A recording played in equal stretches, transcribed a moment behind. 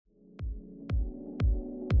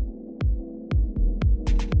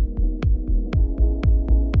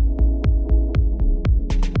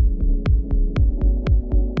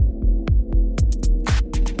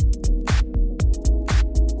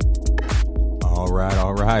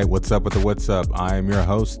All right. What's up with the what's up? I am your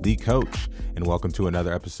host, The Coach, and welcome to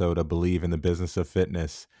another episode of Believe in the Business of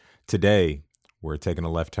Fitness. Today, we're taking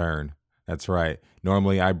a left turn. That's right.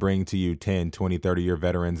 Normally, I bring to you 10, 20, 30-year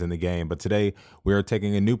veterans in the game, but today, we are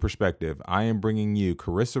taking a new perspective. I am bringing you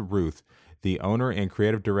Carissa Ruth, the owner and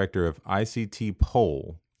creative director of ICT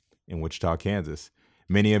Pole in Wichita, Kansas.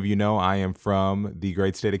 Many of you know I am from the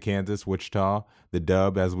great state of Kansas, Wichita, the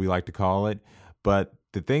Dub, as we like to call it. But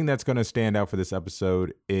the thing that's going to stand out for this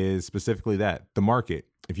episode is specifically that, the market.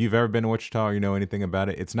 If you've ever been to Wichita or you know anything about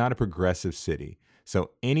it, it's not a progressive city. So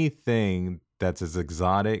anything that's as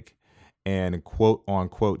exotic and quote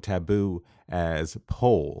unquote taboo as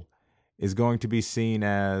pole is going to be seen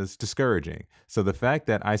as discouraging. So the fact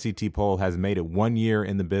that ICT Pole has made it 1 year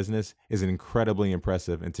in the business is incredibly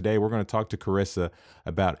impressive. And today we're going to talk to Carissa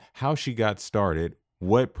about how she got started,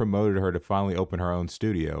 what promoted her to finally open her own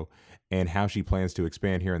studio, and how she plans to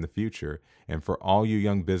expand here in the future. And for all you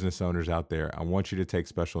young business owners out there, I want you to take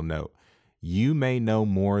special note. You may know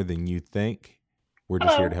more than you think. We're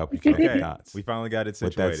just here to help you connect the dots. We finally got it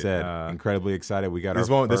situated. With that said, incredibly excited. We got this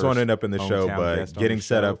won't end up in the show, but getting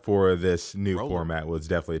set up for this new format was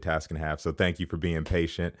definitely a task and a half. So thank you for being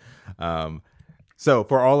patient. So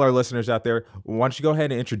for all our listeners out there, why don't you go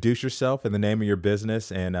ahead and introduce yourself and the name of your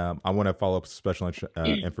business, and I want to follow up with special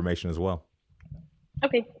information as well.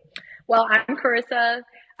 Okay. Well, I'm Carissa.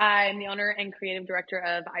 I'm the owner and creative director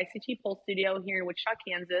of ICT Pole Studio here in Wichita,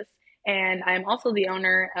 Kansas, and I'm also the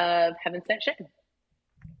owner of Heaven Sent Shade.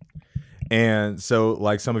 And so,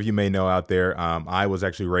 like some of you may know out there, I was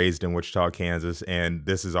actually raised in Wichita, Kansas, and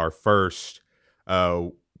this is our first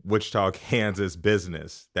Wichita, Kansas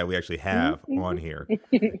business that we actually have on here.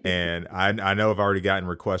 And I know I've already gotten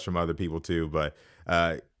requests from other people too, but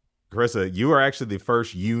Carissa, you are actually the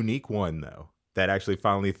first unique one, though, that actually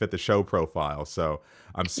finally fit the show profile. So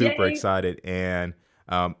I'm super excited. And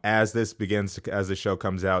as the show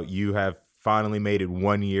comes out, you have finally made it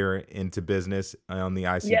 1 year into business on the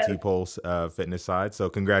ICT Pulse fitness side. So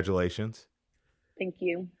congratulations. Thank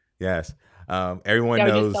you. Yes. Everyone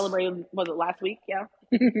knows. We just celebrated, was it last week? Yeah.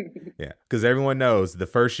 Yeah. Because everyone knows the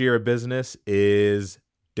first year of business is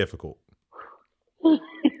difficult.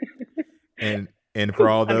 And for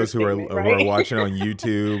all those who are watching on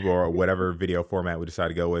YouTube or whatever video format we decide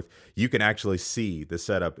to go with, you can actually see the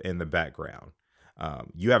setup in the background.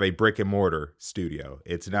 You have a brick and mortar studio.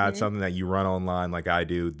 It's not something that you run online like I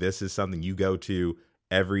do. This is something you go to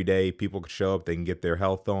every day. People can show up, they can get their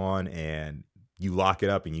health on, and you lock it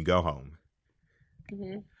up and you go home.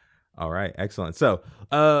 Mm-hmm. All right, excellent. So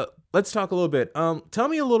let's talk a little bit. Tell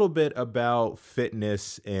me a little bit about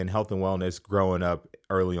fitness and health and wellness growing up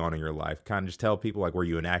early on in your life. Kind of just tell people, like, were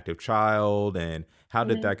you an active child, and how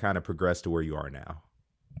did that kind of progress to where you are now?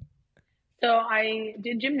 So I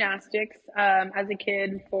did gymnastics as a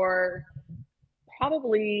kid for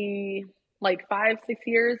probably like 5-6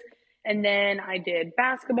 years. And then I did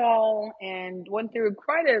basketball and went through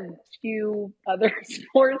quite a few other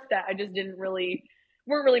sports that I just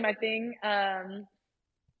weren't really my thing.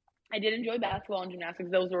 I did enjoy basketball and gymnastics.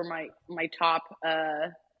 Those were my top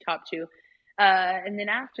two. And then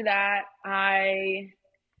after that,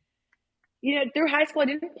 through high school, I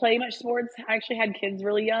didn't play much sports. I actually had kids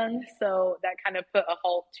really young, so that kind of put a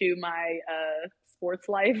halt to my sports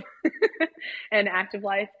life and active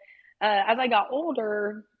life. As I got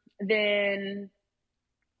older, then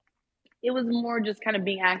it was more just kind of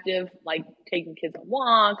being active, like taking kids on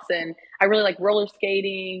walks, and I really like roller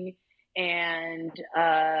skating, and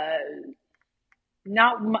I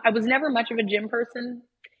was never much of a gym person.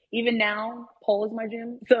 Even now, pole is my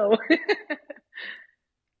gym, so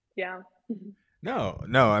yeah. No,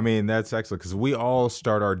 I mean, that's excellent, because we all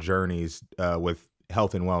start our journeys with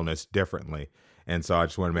health and wellness differently. And so I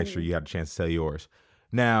just want to make sure you had a chance to tell yours.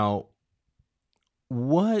 Now,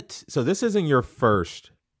 so this isn't your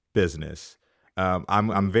first business.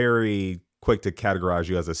 I'm very quick to categorize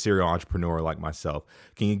you as a serial entrepreneur like myself.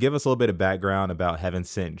 Can you give us a little bit of background about Heaven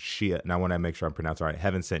Sent Shea? And I want to make sure I'm pronouncing it right.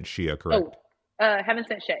 Heaven Sent Shea, correct? Heaven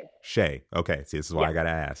Sent Shea. Shea. Okay. See, this is why I got to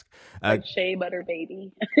ask. Like shea butter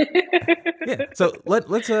baby. Yeah. So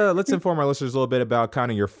let's inform our listeners a little bit about kind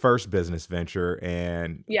of your first business venture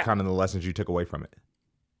and kind of the lessons you took away from it.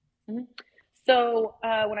 Mm-hmm. So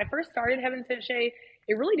when I first started Heaven Sent Shea,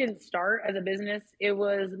 it really didn't start as a business. It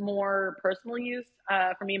was more personal use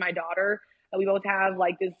for me and my daughter. We both have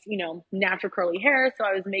like this, natural curly hair. So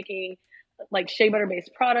I was making like shea butter based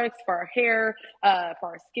products for our hair, for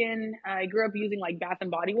our skin. I grew up using like Bath and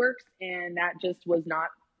Body Works, and that just was not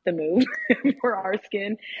the move for our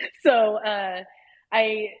skin. So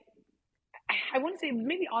I wouldn't say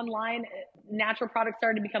maybe online. natural products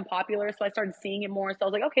started to become popular. So I started seeing it more. So I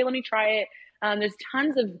was like, okay, let me try it. There's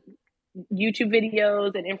tons of YouTube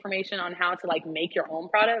videos and information on how to like make your own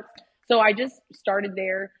products. So I just started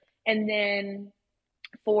there. And then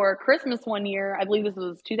for Christmas one year, I believe this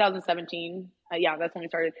was 2017. Yeah, that's when we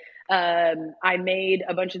started. I made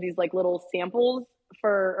a bunch of these like little samples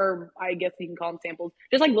or I guess you can call them samples,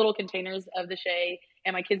 just like little containers of the Shea.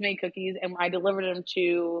 And my kids made cookies, and I delivered them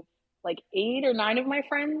to like 8 or 9 of my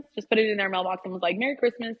friends. Just put it in their mailbox and was like, "Merry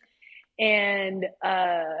Christmas." And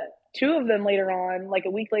 2 of them later on, like a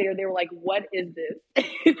week later, they were like, "What is this?"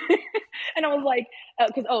 And I was like,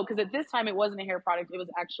 because at this time it wasn't a hair product. It was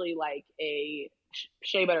actually like a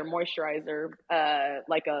shea butter moisturizer,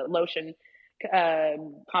 like a lotion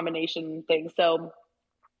combination thing. So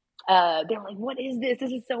they're like, "What is this?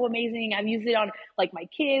 This is so amazing. I've used it on like my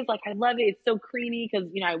kids. Like, I love it. It's so creamy because,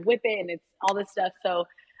 I whip it and it's all this stuff." So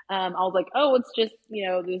I was like, "Oh, it's just,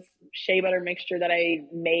 this shea butter mixture that I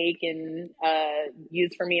make and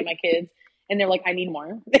use for me and my kids." And they're like, "I need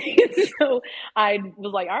more." So I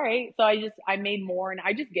was like, "All right." So I made more, and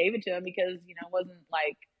I just gave it to them because, it wasn't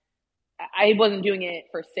like, I wasn't doing it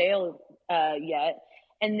for sale yet.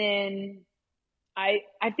 And then I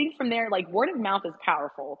think from there, like, word of mouth is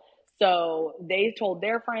powerful. So they told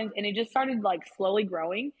their friends, and it just started like slowly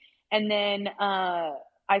growing. And then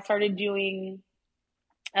I started doing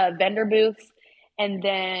vendor booths. And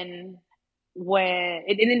then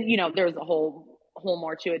there was a whole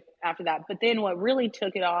more to it after that. But then what really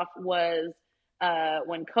took it off was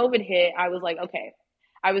when COVID hit. I was like, okay,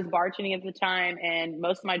 I was bartending at the time, and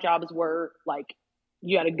most of my jobs were like,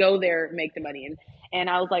 you got to go there, make the money. And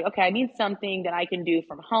I was like, okay, I need something that I can do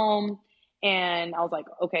from home. And I was like,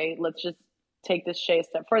 okay, let's just take this Shea a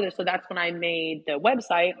step further. So that's when I made the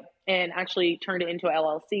website and actually turned it into a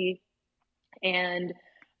LLC. And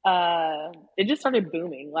it just started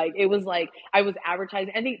booming. Like, it was like I was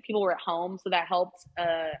advertising. I think people were at home, so that helped.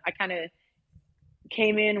 I kind of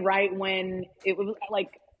came in right when it was like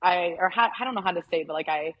I don't know how to say it, but like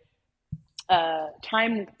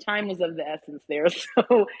time was of the essence there.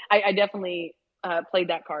 So I definitely played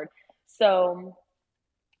that card. So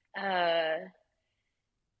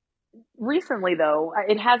recently though,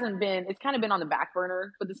 it's kind of been on the back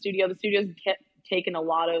burner with the studio. The studio's taken a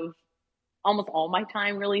lot of, almost all my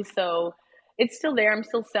time really. So it's still there. I'm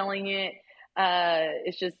still selling it.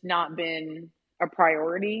 It's just not been a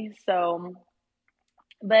priority. So,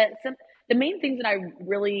 but the main things that I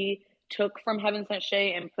really took from Heaven Sent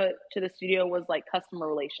Shea and put to the studio was like customer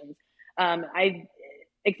relations.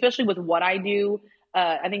 Especially with what I do,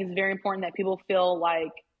 I think it's very important that people feel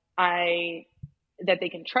like that they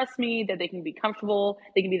can trust me, that they can be comfortable,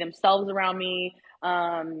 they can be themselves around me.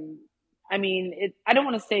 I don't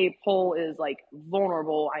want to say pull is like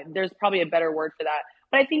vulnerable. There's probably a better word for that.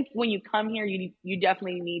 But I think when you come here, you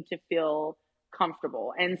definitely need to feel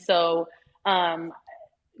comfortable. And so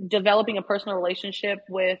developing a personal relationship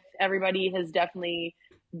with everybody has definitely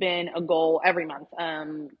been a goal every month.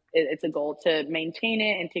 It's a goal to maintain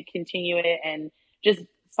it and to continue it and just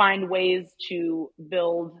find ways to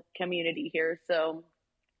build community here. So,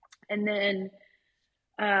 and then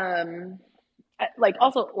like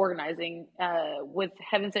also organizing with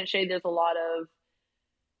Heaven Sent Shade, there's a lot of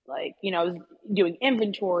like, I was doing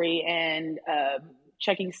inventory and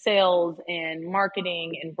checking sales and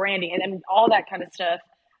marketing and branding and all that kind of stuff.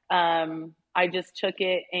 I just took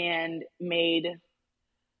it and made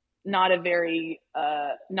not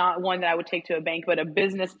one that I would take to a bank, but a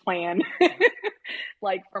business plan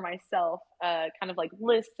like for myself, kind of like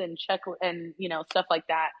lists and check and, stuff like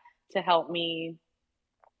that to help me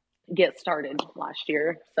get started last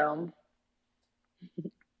year. So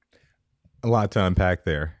a lot to unpack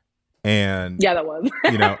there. And yeah, that was,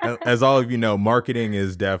 as all of you know, marketing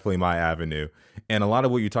is definitely my avenue. And a lot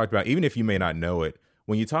of what you talked about, even if you may not know it,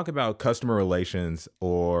 when you talk about customer relations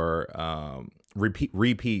or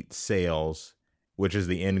repeat sales, which is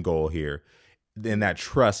the end goal here, then that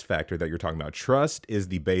trust factor that you're talking about, trust is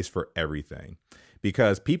the base for everything,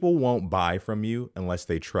 because people won't buy from you unless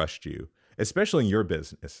they trust you, especially in your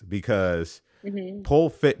business, because pole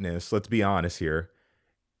fitness, let's be honest here,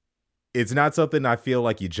 it's not something I feel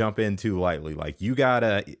like you jump into lightly. Like you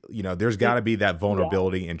gotta, there's gotta be that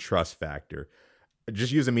vulnerability and trust factor.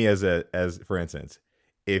 Just using me as for instance,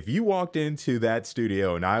 if you walked into that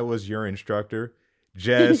studio and I was your instructor,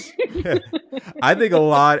 Jess, I think a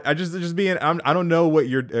lot. I don't know what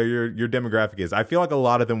your demographic is. I feel like a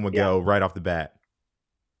lot of them would go right off the bat.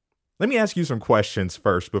 Let me ask you some questions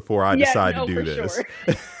first before I decide to do this.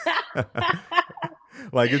 Sure.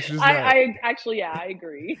 Like it's just I actually, yeah, I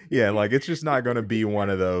agree. Yeah, like it's just not going to be one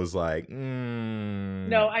of those like.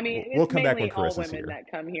 No, I mean We'll it's come back when mainly all Carissa's women here.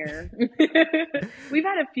 that come here. We've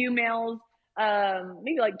had a few males,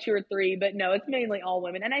 maybe like 2 or 3, but no, it's mainly all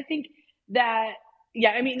women. And I think that,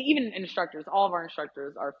 yeah, I mean even instructors, all of our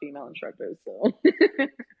instructors are female instructors. So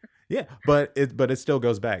Yeah, but it still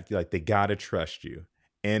goes back. Like they gotta trust you,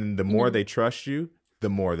 and the more they trust you, the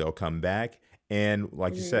more they'll come back. And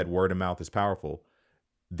like you said, word of mouth is powerful.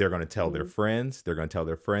 They're going to tell their friends. They're going to tell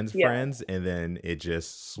their friends' Yeah. friends, and then it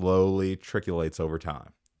just slowly trickulates over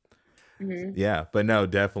time. Yeah, but no,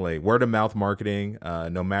 definitely word of mouth marketing.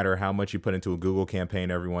 No matter how much you put into a Google campaign,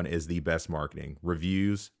 everyone is the best marketing.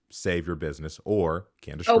 Reviews save your business or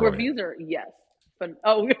can destroy reviews are yes, but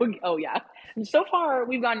oh yeah. And so far,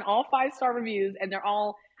 we've gotten all 5-star reviews, and they're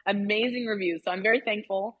all amazing reviews. So I'm very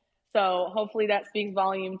thankful. So hopefully that speaks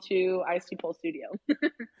volume to IST Pole Studio.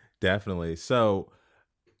 Definitely. So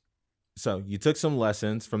you took some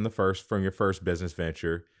lessons from your first business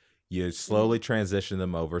venture. You slowly transitioned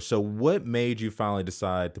them over. So what made you finally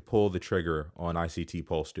decide to pull the trigger on ICT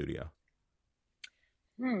Pole Studio?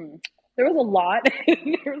 There was a lot.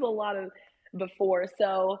 There was a lot of before.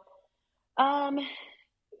 So,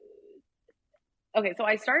 okay. So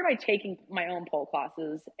I started by taking my own pole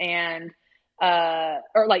classes and,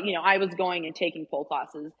 or like, I was going and taking pole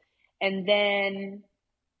classes, and then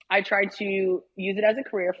I tried to use it as a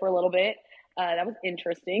career for a little bit. That was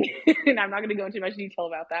interesting. And I'm not going to go into much detail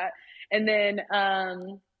about that. And then,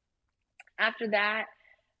 after that,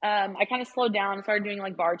 I kind of slowed down and started doing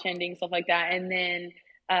like bartending, stuff like that. And then,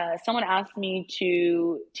 someone asked me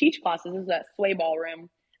to teach classes. This is at Sway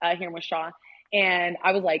Ballroom, here in Wishaw. And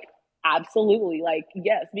I was like, absolutely, like,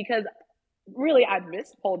 yes, because really I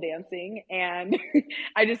missed pole dancing, and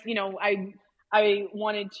I just, I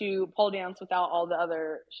wanted to pole dance without all the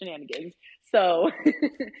other shenanigans. So, so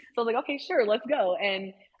I was like, okay, sure, let's go.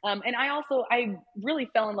 And I really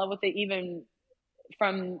fell in love with it even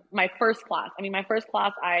from my first class. I mean, my first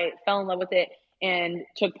class, I fell in love with it and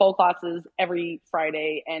took pole classes every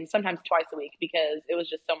Friday and sometimes twice a week because it was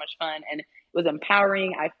just so much fun and it was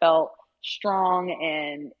empowering. I felt strong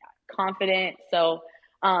and confident. So,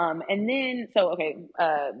 back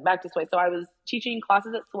to Sway. So I was teaching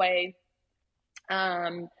classes at Sway,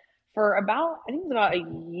 for about, I think it was about a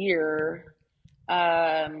year,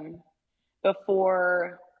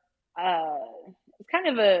 before, it's kind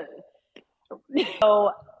of a,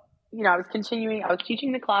 so, I was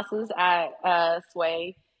teaching the classes at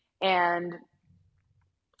Sway, and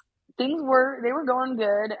they were going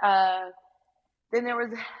good. Then there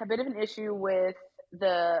was a bit of an issue with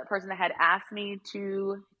the person that had asked me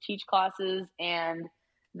to teach classes and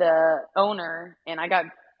the owner, and I got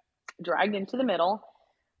dragged into the middle.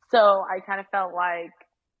 So I kind of felt like,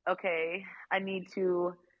 okay, I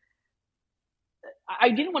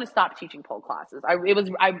didn't want to stop teaching pole classes.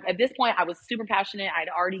 At this point, I was super passionate. I'd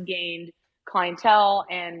already gained clientele,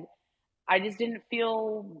 and I just didn't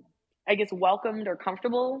feel, I guess, welcomed or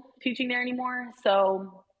comfortable teaching there anymore.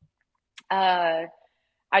 So,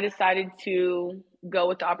 I decided to go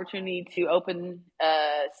with the opportunity to open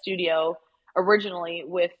a studio originally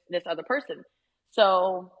with this other person.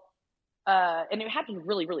 So, and it happened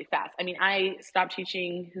really, really fast. I mean, I stopped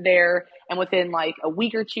teaching there, and within like a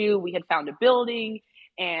week or two, we had found a building,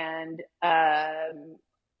 and I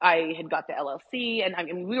had got the LLC, and I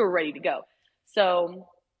mean, we were ready to go. So,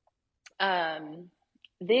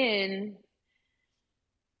 then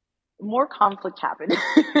more conflict happened.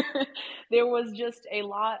 There was just a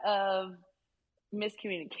lot of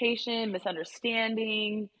miscommunication,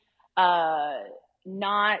 misunderstanding,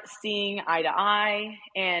 not seeing eye to eye.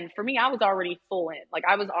 And for me, I was already full in. Like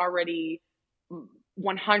I was already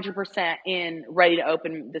 100% in, ready to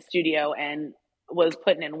open the studio, and was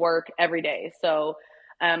putting in work every day. So,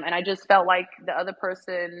 and I just felt like the other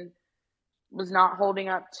person was not holding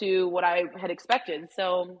up to what I had expected.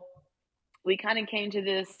 So we kind of came to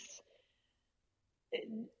this,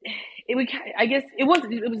 I guess it was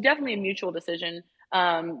definitely a mutual decision.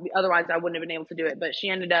 Otherwise I wouldn't have been able to do it, but she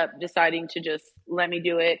ended up deciding to just let me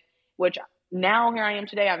do it, which now here I am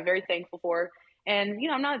today. I'm very thankful for. And,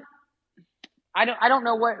 I don't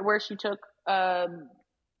know where she took,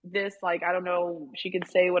 this, like, I don't know, she could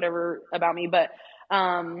say whatever about me, but,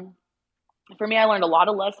 for me, I learned a lot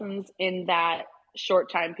of lessons in that short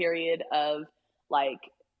time period of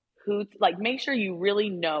make sure you really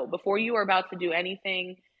know before you are about to do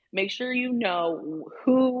anything. Make sure you know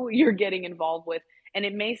who you're getting involved with. And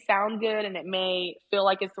it may sound good and it may feel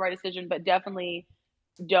like it's the right decision, but definitely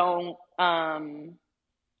don't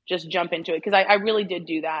just jump into it. Because I really did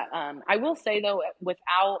do that. I will say, though,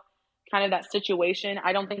 without kind of that situation,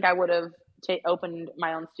 I don't think I would have opened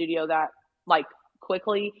my own studio that like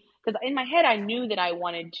quickly, because in my head I knew that I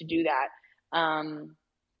wanted to do that.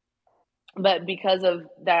 But because of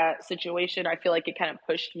that situation, I feel like it kind of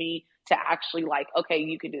pushed me to actually like, okay,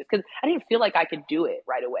 you can do this, because I didn't feel like I could do it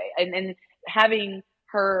right away. And having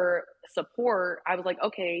her support, I was like,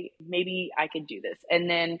 okay, maybe I could do this. And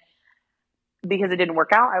then because it didn't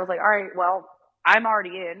work out, I was like, all right, well, I'm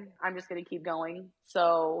already in. I'm just going to keep going.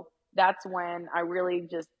 So that's when I really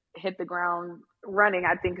just hit the ground running,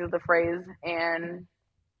 I think is the phrase. And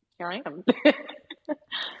here I am.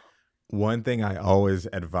 One thing I always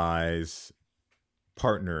advise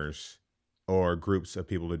partners or groups of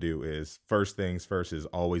people to do is first things first is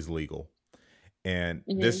always legal. And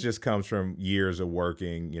this just comes from years of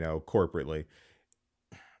working, corporately.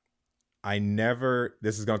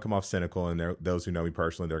 This is going to come off cynical, and those who know me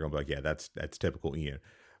personally, they're going to be like, yeah, that's typical Ian.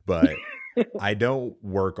 But I don't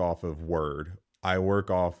work off of word. I work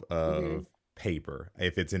off of paper.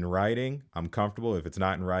 If it's in writing, I'm comfortable. If it's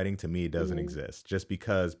not in writing, to me, it doesn't exist. Just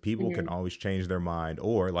because people can always change their mind.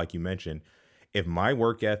 Or like you mentioned, if my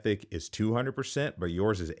work ethic is 200%, but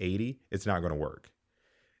yours is 80, it's not going to work.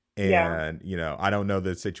 And, I don't know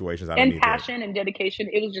the situations. And passion and dedication,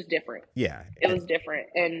 it was just different. Yeah. It was different.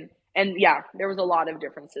 And yeah, there was a lot of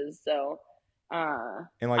differences. So and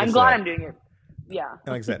like I'm glad I'm doing it. Yeah.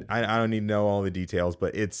 And like I said, I don't need to know all the details,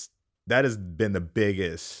 but that has been the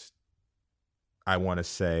biggest, I want to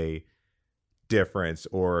say, difference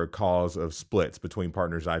or cause of splits between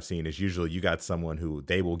partners I've seen is usually you got someone who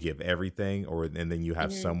they will give everything, and then you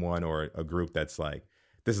have someone or a group that's like,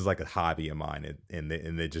 this is like a hobby of mine, and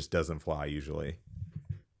it just doesn't fly usually.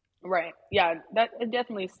 Right. Yeah. It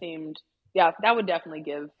definitely seemed. Yeah, that would definitely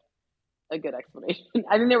give a good explanation.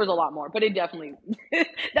 I think there was a lot more, but it definitely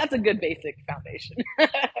that's a good basic foundation.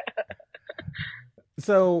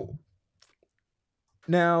 So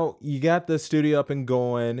now you got the studio up and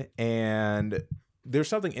going, and there's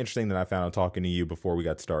something interesting that I found talking to you before we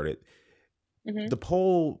got started. The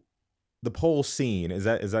pole scene, is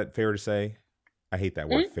that fair to say? I hate that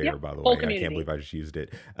word fair, by the way. I can't believe I just used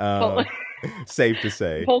it. Safe to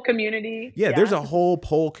say. Pole community. Yeah, there's a whole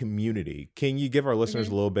pole community. Can you give our listeners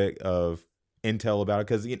a little bit of intel about it?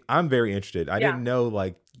 Because I'm very interested. I didn't know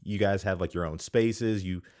like you guys have like your own spaces.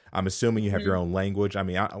 I'm assuming you have your own language. I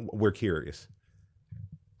mean, we're curious.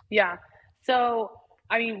 Yeah. So,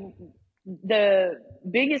 I mean, the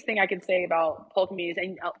biggest thing I could say about pole communities,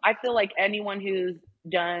 and I feel like anyone who's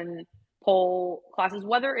done pole classes,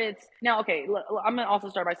 whether it's now, okay, I'm going to also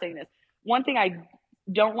start by saying this. One thing I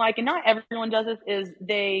don't like, and not everyone does this, is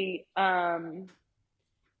they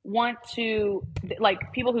want to,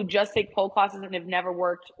 like, people who just take pole classes and have never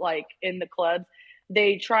worked like in the clubs,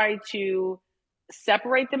 they try to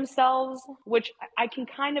separate themselves, which I can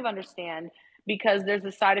kind of understand, because there's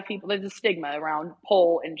a side of people, there's a stigma around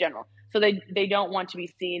pole in general. So they don't want to be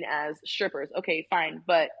seen as strippers. Okay, fine,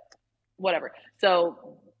 but whatever.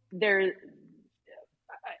 So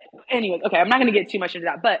anyways, okay, I'm not going to get too much into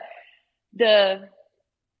that, but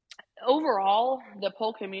overall, the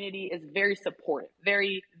pole community is very supportive,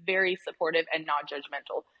 very, very supportive and not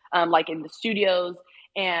judgmental, like in the studios.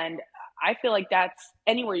 And I feel like that's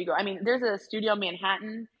anywhere you go. I mean, there's a studio in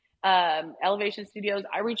Manhattan, Elevation Studios.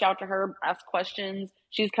 I reach out to her, ask questions.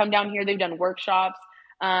 She's come down here. They've done workshops.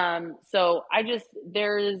 So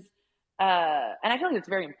and I feel like it's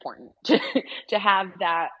very important to have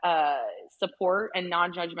that support and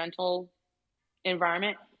non-judgmental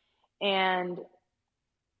environment. And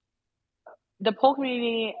the pole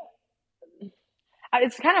community,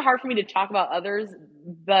 it's kind of hard for me to talk about others,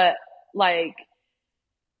 but like,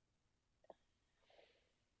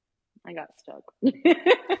 I got stuck.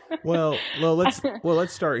 Well,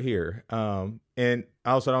 let's start here. And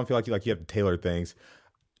also, I don't feel like you have to tailor things.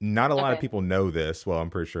 Not a lot of people know this. Well, I'm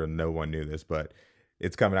pretty sure no one knew this, but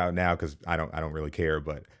it's coming out now because I don't really care.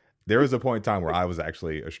 But there was a point in time where I was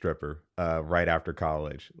actually a stripper right after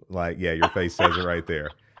college. Like, yeah, your face says it right there.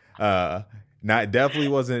 Definitely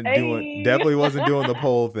wasn't doing the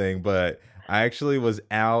pole thing, but I actually was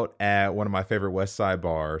out at one of my favorite West Side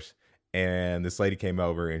bars, and this lady came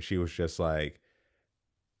over and she was just like,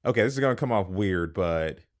 okay, this is going to come off weird,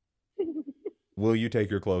 but will you take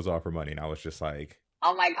your clothes off for money? And I was just like,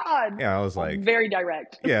 oh my God. Yeah, I was like, very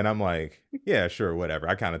direct. Yeah, and I'm like, yeah, sure, whatever.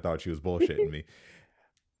 I kind of thought she was bullshitting me.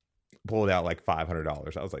 Pulled out like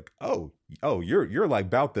 $500. I was like, oh, you're like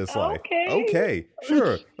about this life. Okay,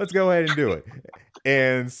 sure, let's go ahead and do it.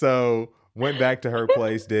 And so went back to her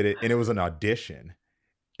place, did it, and it was an audition.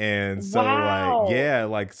 And so wow.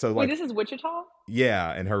 Wait, this is Wichita?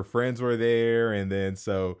 Yeah, and her friends were there, and then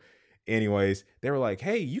so Anyways, they were like,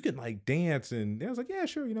 "Hey, you can like dance," and I was like, "Yeah,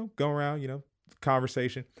 sure," go around,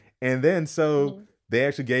 conversation. And then so Mhm. they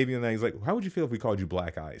actually gave me, and he's like, "How would you feel if we called you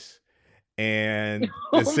Black Ice?" And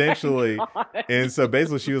Oh my essentially, God. and so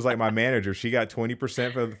basically, she was like my manager. She got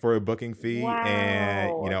 20% for a booking fee,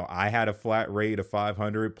 and Wow. I had a flat rate of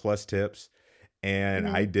 500 plus tips, and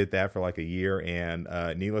I Hmm. did that for like a year. And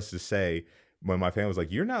needless to say, when my family was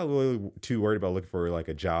like, "You're not really too worried about looking for like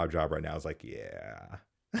a job right now," I was like, "Yeah."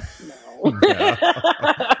 No. No.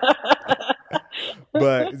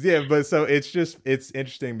 But yeah, but so it's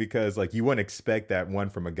interesting because like you wouldn't expect that, one,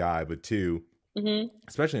 from a guy, but two, Hmm.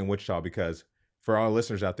 especially in Wichita, because for our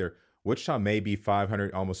listeners out there, Wichita may be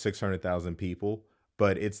 500, almost 600,000 people,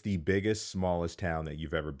 but it's the biggest, smallest town that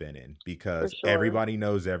you've ever been in, For because sure. everybody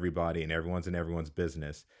knows everybody and everyone's in everyone's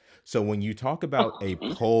business. So when you talk about a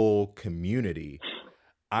pole community,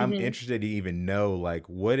 I'm Hmm. interested to even know like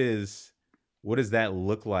what does that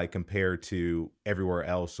look like compared to everywhere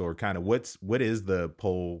else, or kind of what is the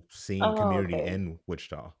pole scene Oh, community okay. in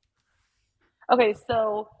Wichita? Okay,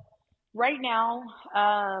 so right now,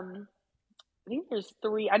 I think there's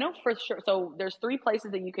three. I know for sure. So there's three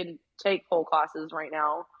places that you can take pole classes right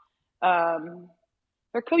now. Um,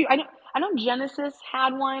 there could be. I know Genesis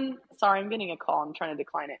had one. Sorry, I'm getting a call. I'm trying to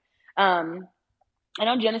decline it. I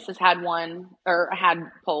know Genesis had one or had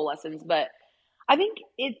pole lessons, but I think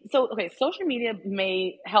it. So okay, social media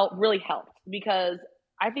may help, really helped, because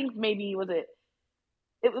I think maybe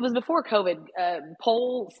it was before COVID.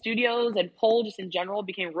 Pole studios and pole just in general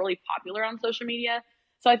became really popular on social media.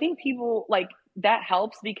 So I think people like that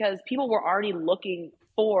helps because people were already looking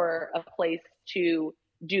for a place to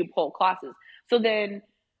do pole classes. So then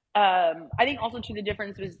I think also too the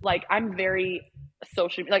difference was like I'm very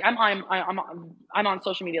social, like I'm on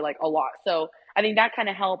social media like a lot. So I think that kind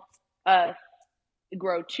of helped uh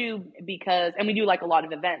grow too, because and we do like a lot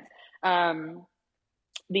of events. Um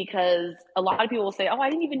because a lot of people will say, "Oh, I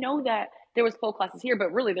didn't even know that there was pole classes here,"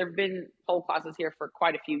 but really, there've been pole classes here for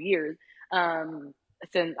quite a few years. Um,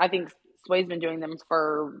 since I think Sway's been doing them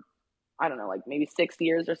for I don't know, like maybe 6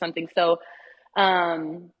 years or something. So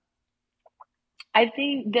um, I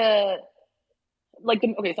think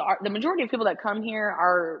okay, so the majority of people that come here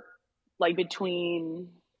are like between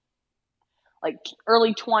like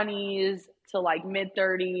early 20s to like mid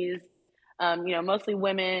 30s, mostly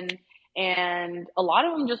women. And a lot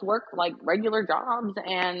of them just work like regular jobs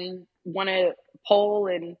and want to pole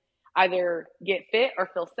and either get fit or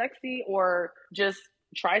feel sexy or just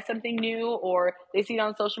try something new, or they see it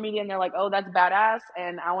on social media and they're like, oh, that's badass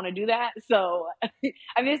and I want to do that. So I mean,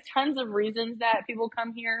 there's tons of reasons that people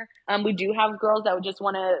come here. We do have girls that would just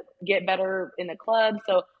want to get better in the club.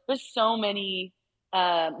 So there's so many.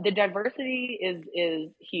 The diversity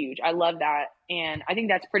is huge. I love that, and I think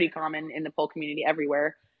that's pretty common in the pole community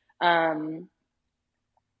everywhere. Um,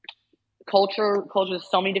 cultures,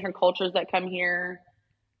 so many different cultures that come here.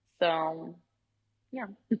 So yeah.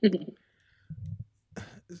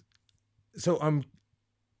 So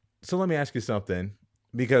so let me ask you something,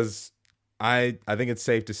 because I think it's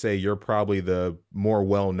safe to say you're probably the more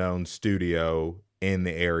well-known studio in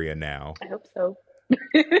the area now. I hope so.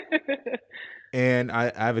 And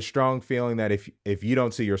I have a strong feeling that if you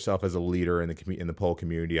don't see yourself as a leader in in the pole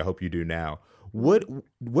community, I hope you do now. What Mm-hmm.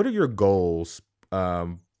 what are your goals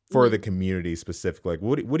for the Mm-hmm. community specifically?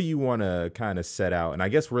 Like what do you want to kind of set out? And I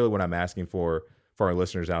guess really what I'm asking for our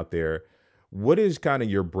listeners out there, what is kind of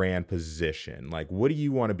your brand position? Like what do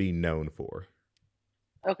you want to be known for?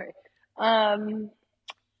 Okay. Um,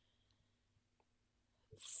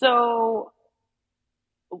 so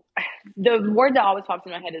the word that always pops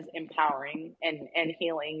in my head is empowering and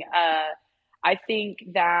healing. I think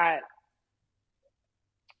that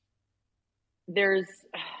there's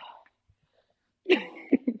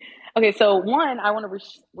okay, so one, I want to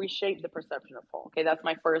reshape the perception of pole. Okay, that's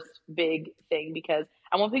my first big thing, because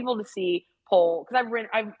I want people to see pole, because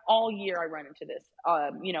I've all year I run into this. I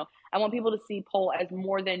want people to see pole as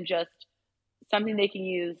more than just something they can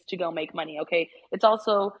use to go make money. Okay, it's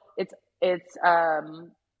also it's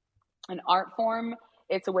an art form.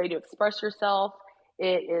 It's a way to express yourself.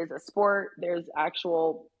 It is a sport. There's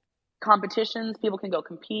actual competitions. People can go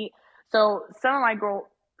compete. So some of my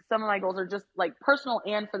goals are just like personal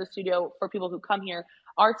and for the studio, for people who come here,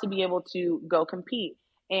 are to be able to go compete.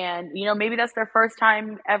 And maybe that's their first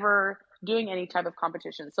time ever doing any type of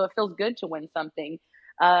competition. So it feels good to win something.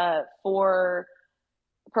 For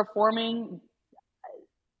performing,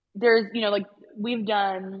 there's like we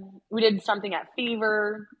did something at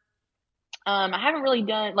Fever. I haven't really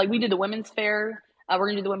done like we did the women's fair. We're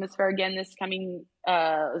gonna do the women's fair again this coming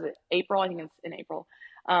was it April? I think it's in April.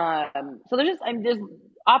 So there's just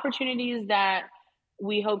opportunities that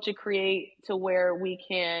we hope to create to where we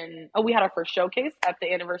can, we had our first showcase at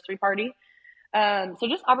the anniversary party. So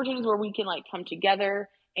just opportunities where we can like come together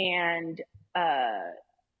and, I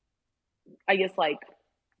guess like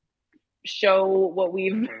show what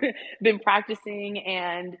we've been practicing.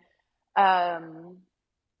 And,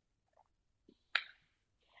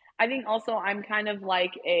 I think also I'm kind of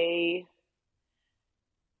like a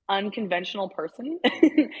unconventional person.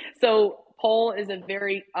 So pole is a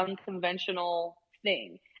very unconventional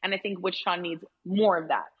thing. And I think Wichita needs more of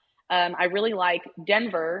that. I really like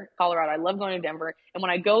Denver, Colorado. I love going to Denver. And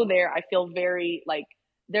when I go there, I feel very like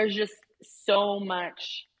there's just so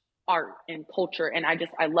much art and culture. And I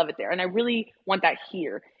love it there. And I really want that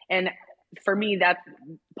here. And for me, that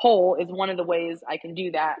pole is one of the ways I can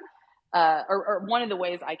do that. Or one of the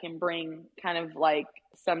ways I can bring kind of like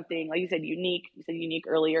something, like you said unique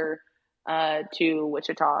earlier, to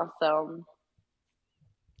Wichita. So,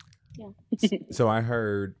 yeah. So I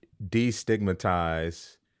heard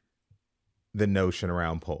destigmatize the notion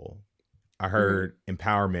around pole. I heard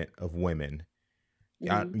empowerment of women.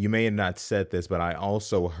 You may have not said this, but I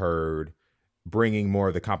also heard bringing more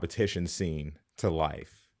of the competition scene to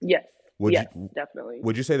life. Yes. Definitely.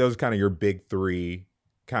 Would you say those are kind of your big three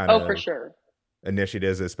kind of for sure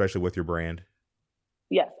initiatives, especially with your brand?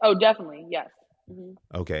 Yes. Oh, definitely. Yes.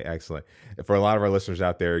 Mm-hmm. Okay, excellent. For a lot of our listeners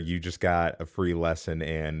out there, you just got a free lesson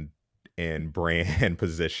in brand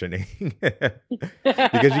positioning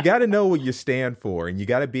because you got to know what you stand for, and you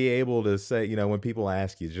got to be able to say, you know, when people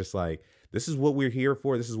ask you, just like, this is what we're here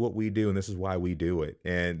for, this is what we do, and this is why we do it.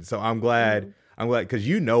 And so I'm glad because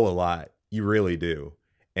you know a lot, you really do,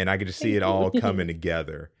 and I get to see it all coming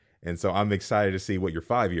together. And so I'm excited to see what your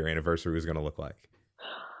 5-year anniversary is going to look like.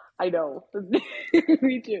 I know.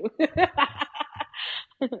 Me too.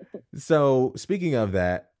 So speaking of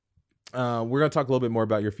that, we're going to talk a little bit more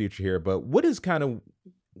about your future here, but what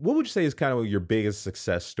would you say is kind of your biggest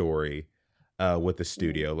success story with the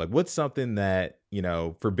studio? Like, what's something that, you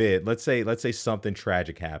know, forbid, let's say something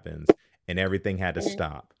tragic happens and everything had to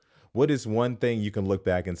stop. What is one thing you can look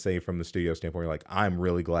back and say from the studio standpoint, you're like, I'm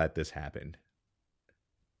really glad this happened?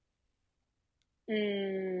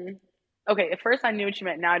 Okay, at first I knew what you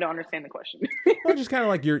meant. Now I don't understand the question. Well, just kind of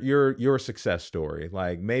like your success story.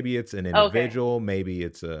 Like maybe it's an individual, maybe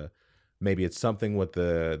it's something with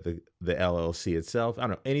the LLC itself. I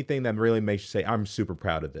don't know, anything that really makes you say, I'm super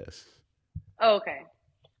proud of this. Okay.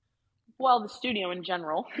 Well, the studio in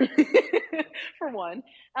general, for one.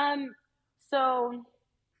 So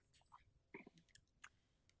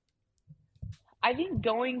I think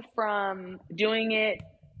going from doing it,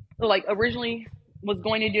 like originally was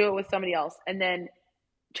going to do it with somebody else, and then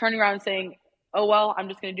turning around and saying, oh, well, I'm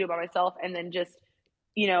just going to do it by myself. And then just,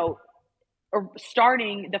 you know, or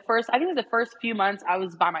starting the first few months I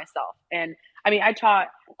was by myself. And I mean, I taught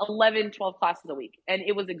 11, 12 classes a week, and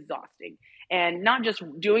it was exhausting. And not just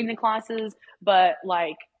doing the classes, but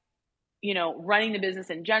like, you know, running the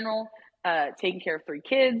business in general, taking care of 3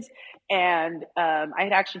 kids. And I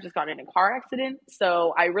had actually just gotten in a car accident.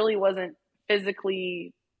 So I really wasn't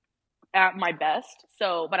physically at my best.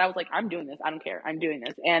 So, but I was like, I'm doing this. I don't care. I'm doing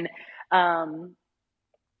this. And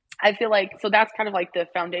I feel like, so that's kind of like the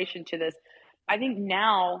foundation to this. I think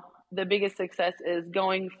now the biggest success is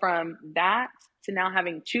going from that to now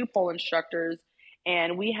having 2 pole instructors.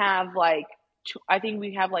 And we have like, I think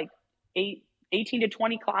we have like 18 to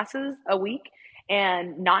 20 classes a week,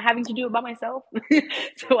 and not having to do it by myself.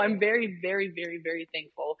 So I'm very, very, very, very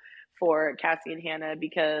thankful for Cassie and Hannah,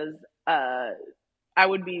 because I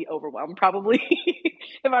would be overwhelmed probably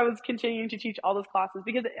if I was continuing to teach all those classes,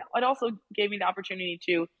 because it also gave me the opportunity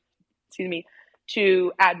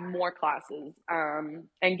to add more classes,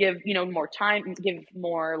 and give, you know, more time, give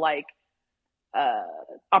more like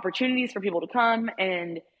opportunities for people to come,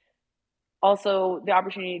 and also the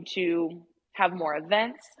opportunity to have more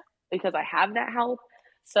events because I have that help.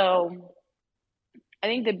 So I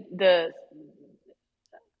think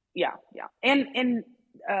yeah. And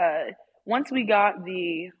once we got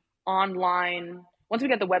the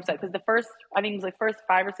website, because I think it was like first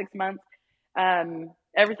 5 or 6 months,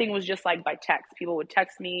 everything was just like by text. People would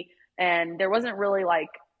text me, and there wasn't really like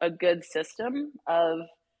a good system of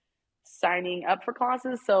signing up for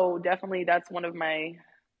classes. So definitely that's one of my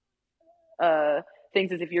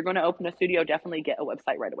things, is if you're going to open a studio, definitely get a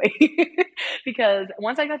website right away. Because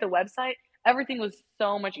once I got the website, everything was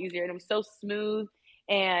so much easier, and it was so smooth.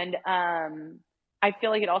 And I feel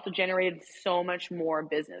like it also generated so much more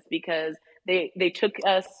business, because they took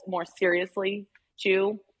us more seriously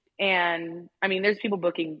too. And I mean, there's people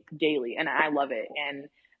booking daily, and I love it.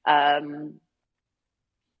 And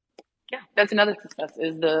yeah, That's another success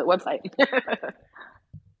is the website.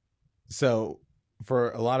 So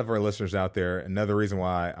for a lot of our listeners out there, another reason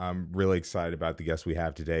why I'm really excited about the guest we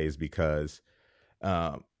have today is because,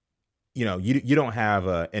 you don't have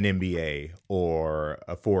an MBA or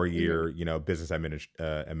a 4-year, business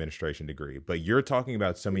administration degree, but you're talking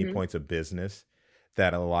about so many points of business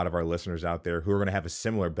that a lot of our listeners out there who are going to have a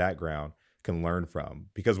similar background can learn from.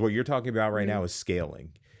 Because what you're talking about right now is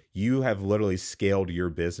scaling. You have literally scaled your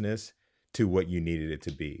business to what you needed it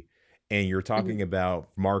to be. And you're talking about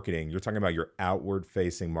marketing. You're talking about your outward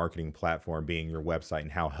facing marketing platform being your website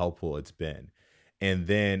and how helpful it's been. And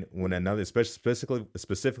then when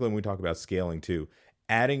specifically when we talk about scaling too,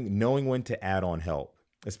 knowing when to add on help,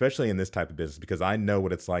 especially in this type of business, because I know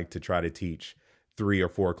what it's like to try to teach 3 or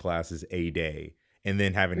 4 classes a day and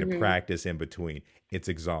then having to practice in between. It's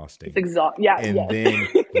exhausting. Yeah. And then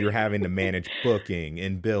you're having to manage booking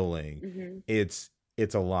and billing. It's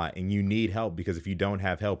a lot, and you need help, because if you don't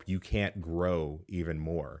have help, you can't grow even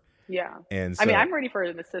more. Yeah. And so, I'm ready for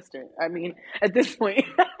an assistant. At this point.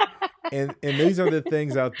 and these are the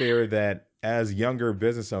things out there that as younger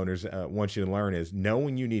business owners want you to learn is know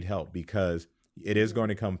when you need help, because it is going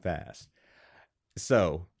to come fast.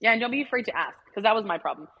 So yeah, and don't be afraid to ask, because that was my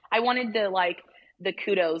problem. I wanted the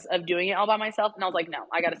kudos of doing it all by myself, and I was like, no,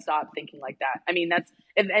 I got to stop thinking like that. That's,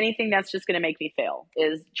 if anything, that's just going to make me fail,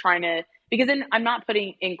 is trying to, because then I'm not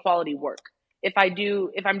putting in quality work. If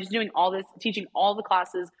I'm just doing all this, teaching all the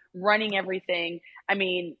classes, running everything,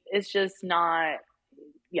 it's just not,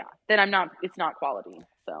 then it's not quality.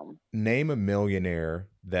 So name a millionaire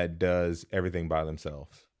that does everything by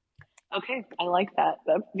themselves. Okay, I like that.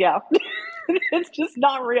 Yeah. It's just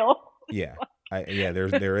not real. Yeah.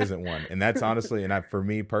 There isn't one. And that's honestly, for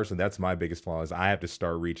me personally, that's my biggest flaw, is I have to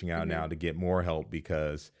start reaching out now to get more help,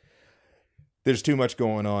 because there's too much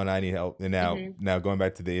going on. I need help. And now going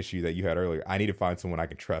back to the issue that you had earlier, I need to find someone I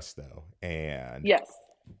can trust though. And yes.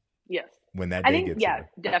 When that day gets here.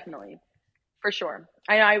 Definitely. For sure.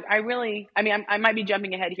 I really, I might be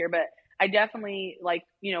jumping ahead here, but I definitely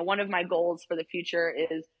one of my goals for the future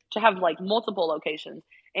is to have multiple locations,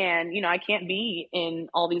 and, I can't be in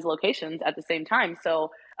all these locations at the same time.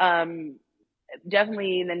 So,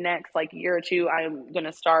 definitely in the next year or two, I'm going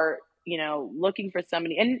to start, looking for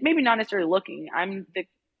somebody, and maybe not necessarily looking.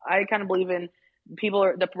 I kind of believe in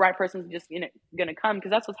the right person's just, going to come,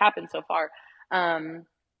 because that's what's happened so far.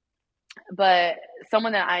 But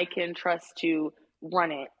someone that I can trust to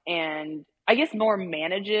run it, and I guess more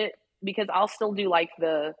manage it, because I'll still do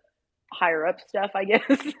the higher up stuff, I guess.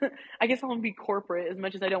 I guess I want to be corporate as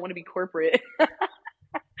much as I don't want to be corporate.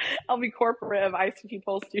 I'll be corporate of ICP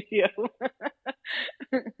Pole Studio.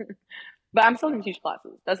 But I'm still going to teach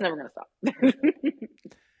classes. That's never going to stop.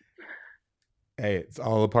 Hey, it's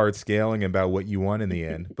all about scaling and about what you want in the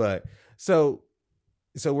end. But so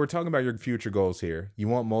we're talking about your future goals here. You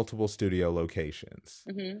want multiple studio locations.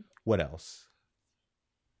 What else?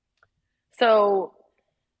 So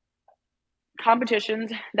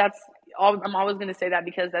competitions, I'm always going to say that,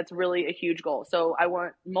 because that's really a huge goal. So I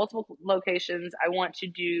want multiple locations. I want to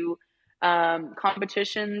do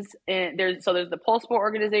competitions, and there's the pole sport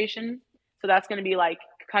organization. So that's going to be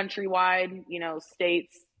countrywide,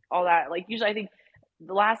 states, all that. Usually, I think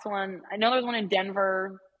the last one, I know there's one in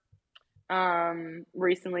Denver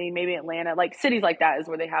recently, maybe Atlanta, cities like that is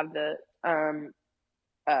where they have the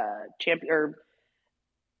champion or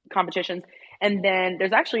competitions. And then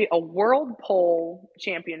there's actually a world pole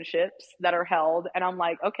championships that are held, and I'm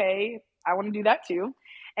like, okay, I want to do that too.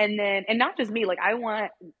 And then, and not just me,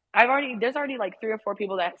 there's already 3 or 4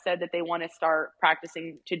 people that said that they want to start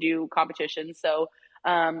practicing to do competitions. So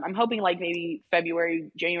I'm hoping maybe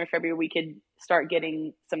January, February, we could start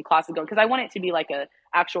getting some classes going, because I want it to be a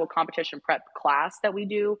actual competition prep class that we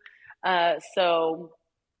do.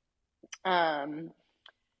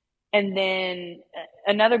 And then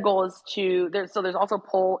another goal is there's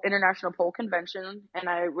also international pole convention, and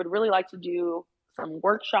I would really like to do some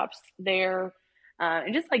workshops there,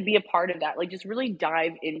 and just be a part of that, just really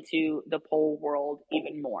dive into the pole world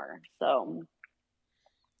even more. So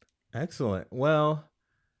excellent. Well,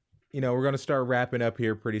 we're going to start wrapping up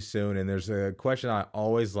here pretty soon, and there's a question I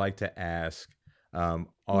always like to ask all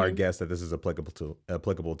our guests that this is applicable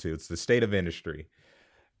to. It's the state of industry.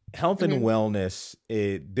 Health and wellness,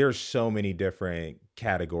 there's so many different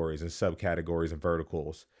categories and subcategories and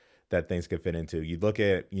verticals that things could fit into. You look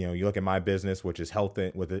at my business, which is health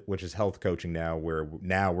coaching now, where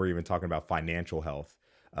now we're even talking about financial health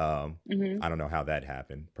I don't know how that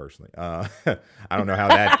happened personally. I don't know how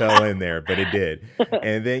that fell in there, but it did.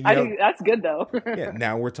 And then, I think that's good though. Yeah.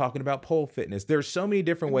 Now we're talking about pole fitness. There's so many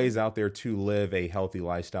different ways out there to live a healthy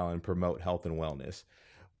lifestyle and promote health and wellness.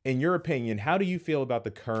 In your opinion, how do you feel about the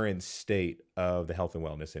current state of the health and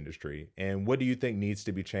wellness industry? And what do you think needs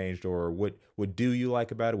to be changed, or what do you like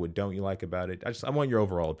about it? What don't you like about it? I want your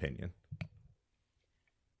overall opinion.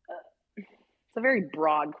 It's a very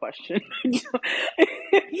broad question.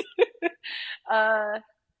 I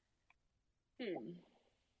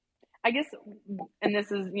guess, and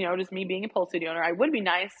this is, just me being a pole studio owner, I would be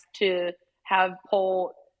nice to have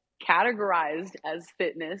pole categorized as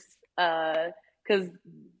fitness, because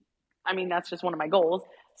that's just one of my goals.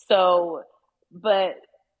 So, but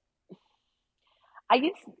I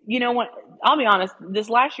guess, what, I'll be honest, this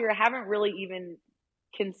last year I haven't really even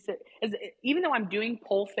even though I'm doing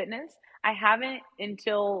pole fitness, I haven't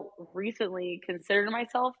until recently considered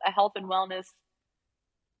myself a health and wellness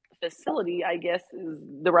facility, I guess is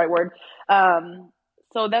the right word.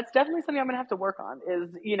 So that's definitely something I'm going to have to work on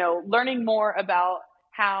is, learning more about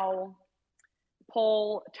how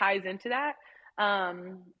pole ties into that.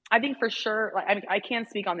 I think for sure, I can't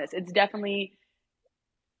speak on this. It's definitely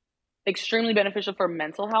extremely beneficial for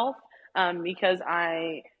mental health, because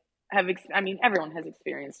everyone has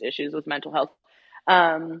experienced issues with mental health.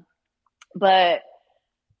 But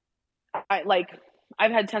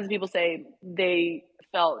I've had tons of people say they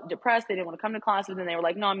felt depressed. They didn't want to come to class, but then they were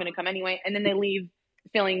like, no, I'm going to come anyway. And then they leave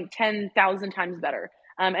feeling 10,000 times better.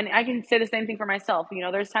 And I can say the same thing for myself.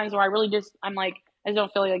 There's times where I'm like, I just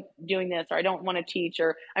don't feel like doing this, or I don't want to teach,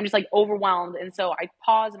 or I'm just like overwhelmed. And so I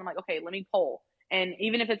pause and I'm like, okay, let me pole. And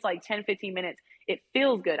even if it's like 10, 15 minutes, it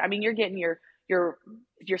feels good. You're getting you're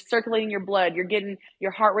circulating your blood, you're getting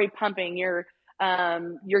your heart rate pumping, you're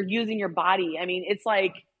using your body. It's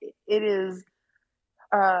like, it is,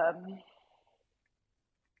 yeah,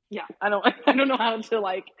 I don't know how to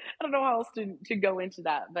I don't know how else to go into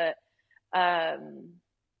that, but,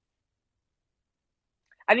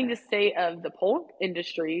 I think the state of the pole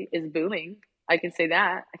industry is booming. I can say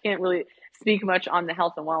that. I can't really speak much on the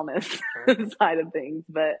health and wellness side of things,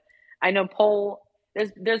 but I know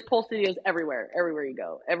there's pole studios everywhere you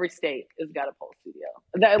go. Every state has got a pole studio.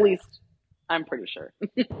 That, at least I'm pretty sure.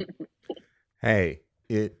 Hey,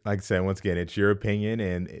 like I said, once again, it's your opinion,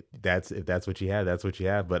 and if that's what you have, that's what you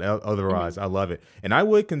have. But otherwise, I love it. And I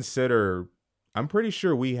would consider, I'm pretty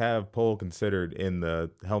sure we have pole considered in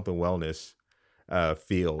the health and wellness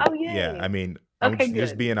field. Oh, yeah. I'm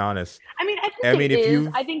just being honest. I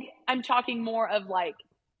think I'm talking more of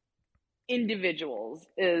individuals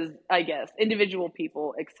individual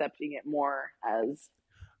people accepting it more as.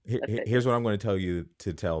 Here's what I'm going to tell you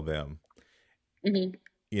to tell them. Mm-hmm.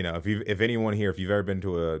 If anyone here, if you've ever been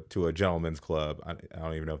to a gentleman's club, I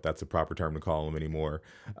don't even know if that's a proper term to call them anymore.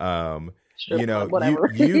 Whatever.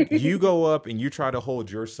 you go up and you try to hold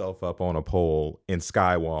yourself up on a pole in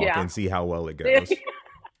skywalk and see how well it goes.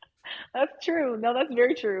 That's true. No, that's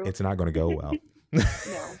very true. It's not going to go well. No,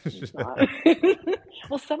 it's not.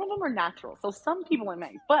 Well, some of them are natural, so some people it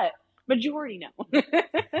may, but majority no.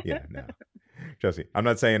 Yeah, no. Trust me, I'm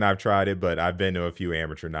not saying I've tried it, but I've been to a few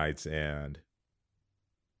amateur nights and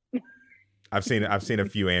I've seen a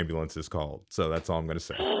few ambulances called, so that's all I'm going to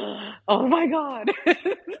say. Oh my God.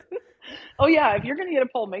 Oh yeah, if you're going to get a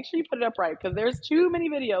pole, make sure you put it up right, because there's too many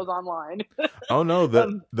videos online. Oh no,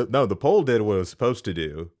 the pole did what it was supposed to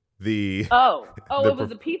do. It was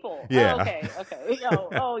the people. Yeah. Oh, okay.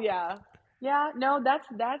 Oh yeah. Yeah, no, that's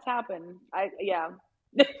happened. Yeah.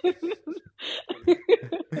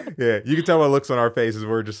 Yeah, you can tell by looks on our faces.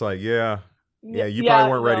 We're just like, you probably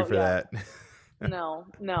weren't ready for that. No.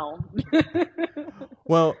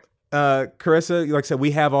 Well, Carissa, like I said,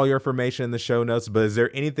 we have all your information in the show notes, but is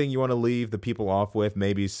there anything you want to leave the people off with?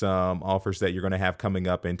 Maybe some offers that you're going to have coming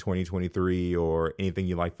up in 2023, or anything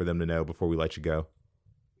you'd like for them to know before we let you go?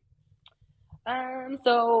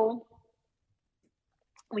 So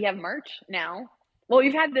we have merch now. Well,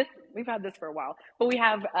 we've had this for a while, but we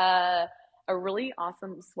have a really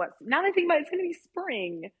awesome sweatsuit. Now that I think about it, it's going to be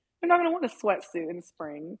spring. I'm not going to want a sweatsuit in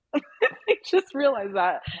spring. I just realized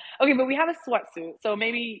that. Okay, but we have a sweatsuit, so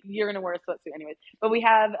maybe you're going to wear a sweatsuit anyways. But we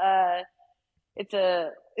have it's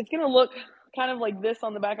going to look kind of like this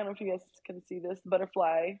on the back. I don't know if you guys can see this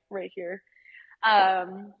butterfly right here.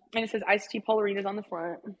 And it says Iced Tea Polarinas on the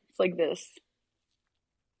front. It's like this.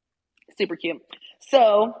 Super cute.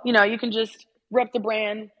 So, you can just rep the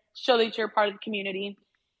brand, show that you're part of the community.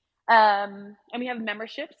 And we have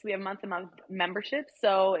memberships. We have month-to-month memberships.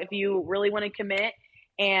 So if you really want to commit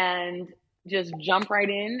and just jump right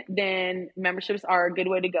in, then memberships are a good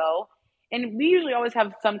way to go. And we usually always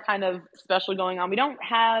have some kind of special going on. We don't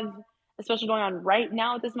have a special going on right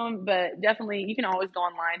now at this moment, but definitely you can always go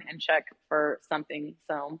online and check for something.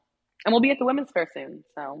 So, and we'll be at the Women's Fair soon.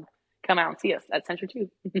 So come out and see us at Century 2.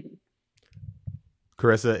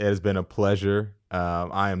 Carissa, it has been a pleasure.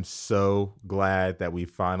 I am so glad that we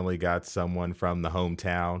finally got someone from the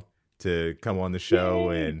hometown to come on the show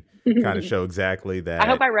and kind of show exactly that. I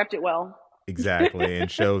hope I repped it well. Exactly, and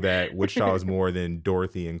show that Wichita is more than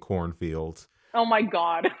Dorothy and cornfields. Oh my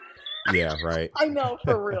God. Yeah, right. I know,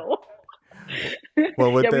 for real.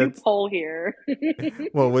 Well, with we poll here.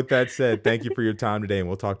 Well, with that said, thank you for your time today, and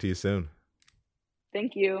we'll talk to you soon.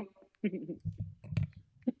 Thank you.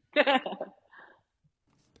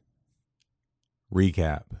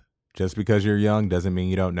 Recap. Just because you're young doesn't mean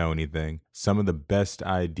you don't know anything. Some of the best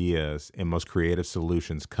ideas and most creative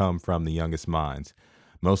solutions come from the youngest minds,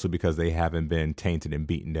 mostly because they haven't been tainted and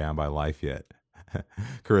beaten down by life yet.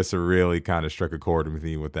 Carissa really kind of struck a chord with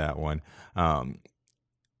me with that one.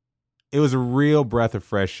 It was a real breath of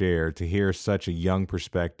fresh air to hear such a young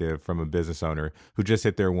perspective from a business owner who just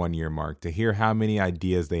hit their 1 year mark, to hear how many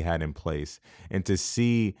ideas they had in place, and to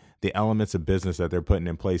see the elements of business that they're putting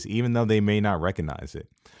in place, even though they may not recognize it.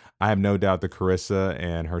 I have no doubt that Carissa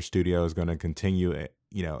and her studio is going to continue,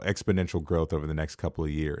 exponential growth over the next couple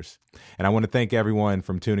of years. And I want to thank everyone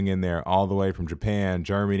from tuning in there all the way from Japan,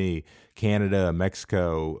 Germany, Canada,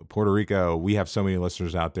 Mexico, Puerto Rico. We have so many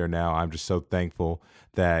listeners out there now. I'm just so thankful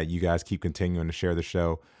that you guys keep continuing to share the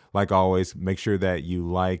show. Like always, make sure that you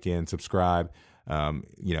like and subscribe.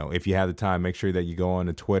 If you have the time, make sure that you go on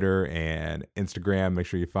to Twitter and Instagram. Make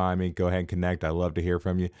sure you find me. Go ahead and connect. I love to hear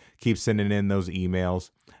from you. Keep sending in those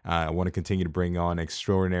emails. I want to continue to bring on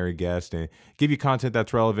extraordinary guests and give you content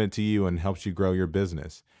that's relevant to you and helps you grow your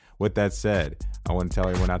business. With that said, I want to tell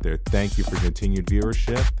everyone out there, thank you for continued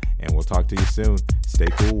viewership, and we'll talk to you soon. Stay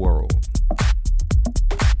cool, world.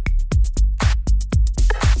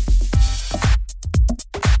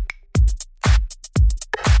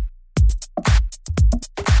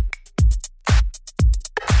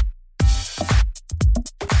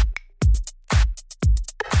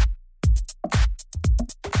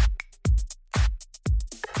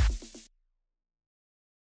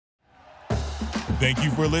 Thank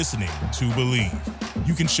you for listening to Believe.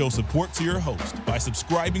 You can show support to your host by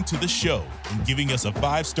subscribing to the show and giving us a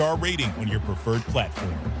 5-star rating on your preferred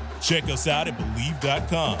platform. Check us out at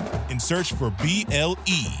Believe.com and search for BLEAV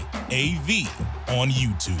on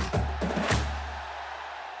YouTube.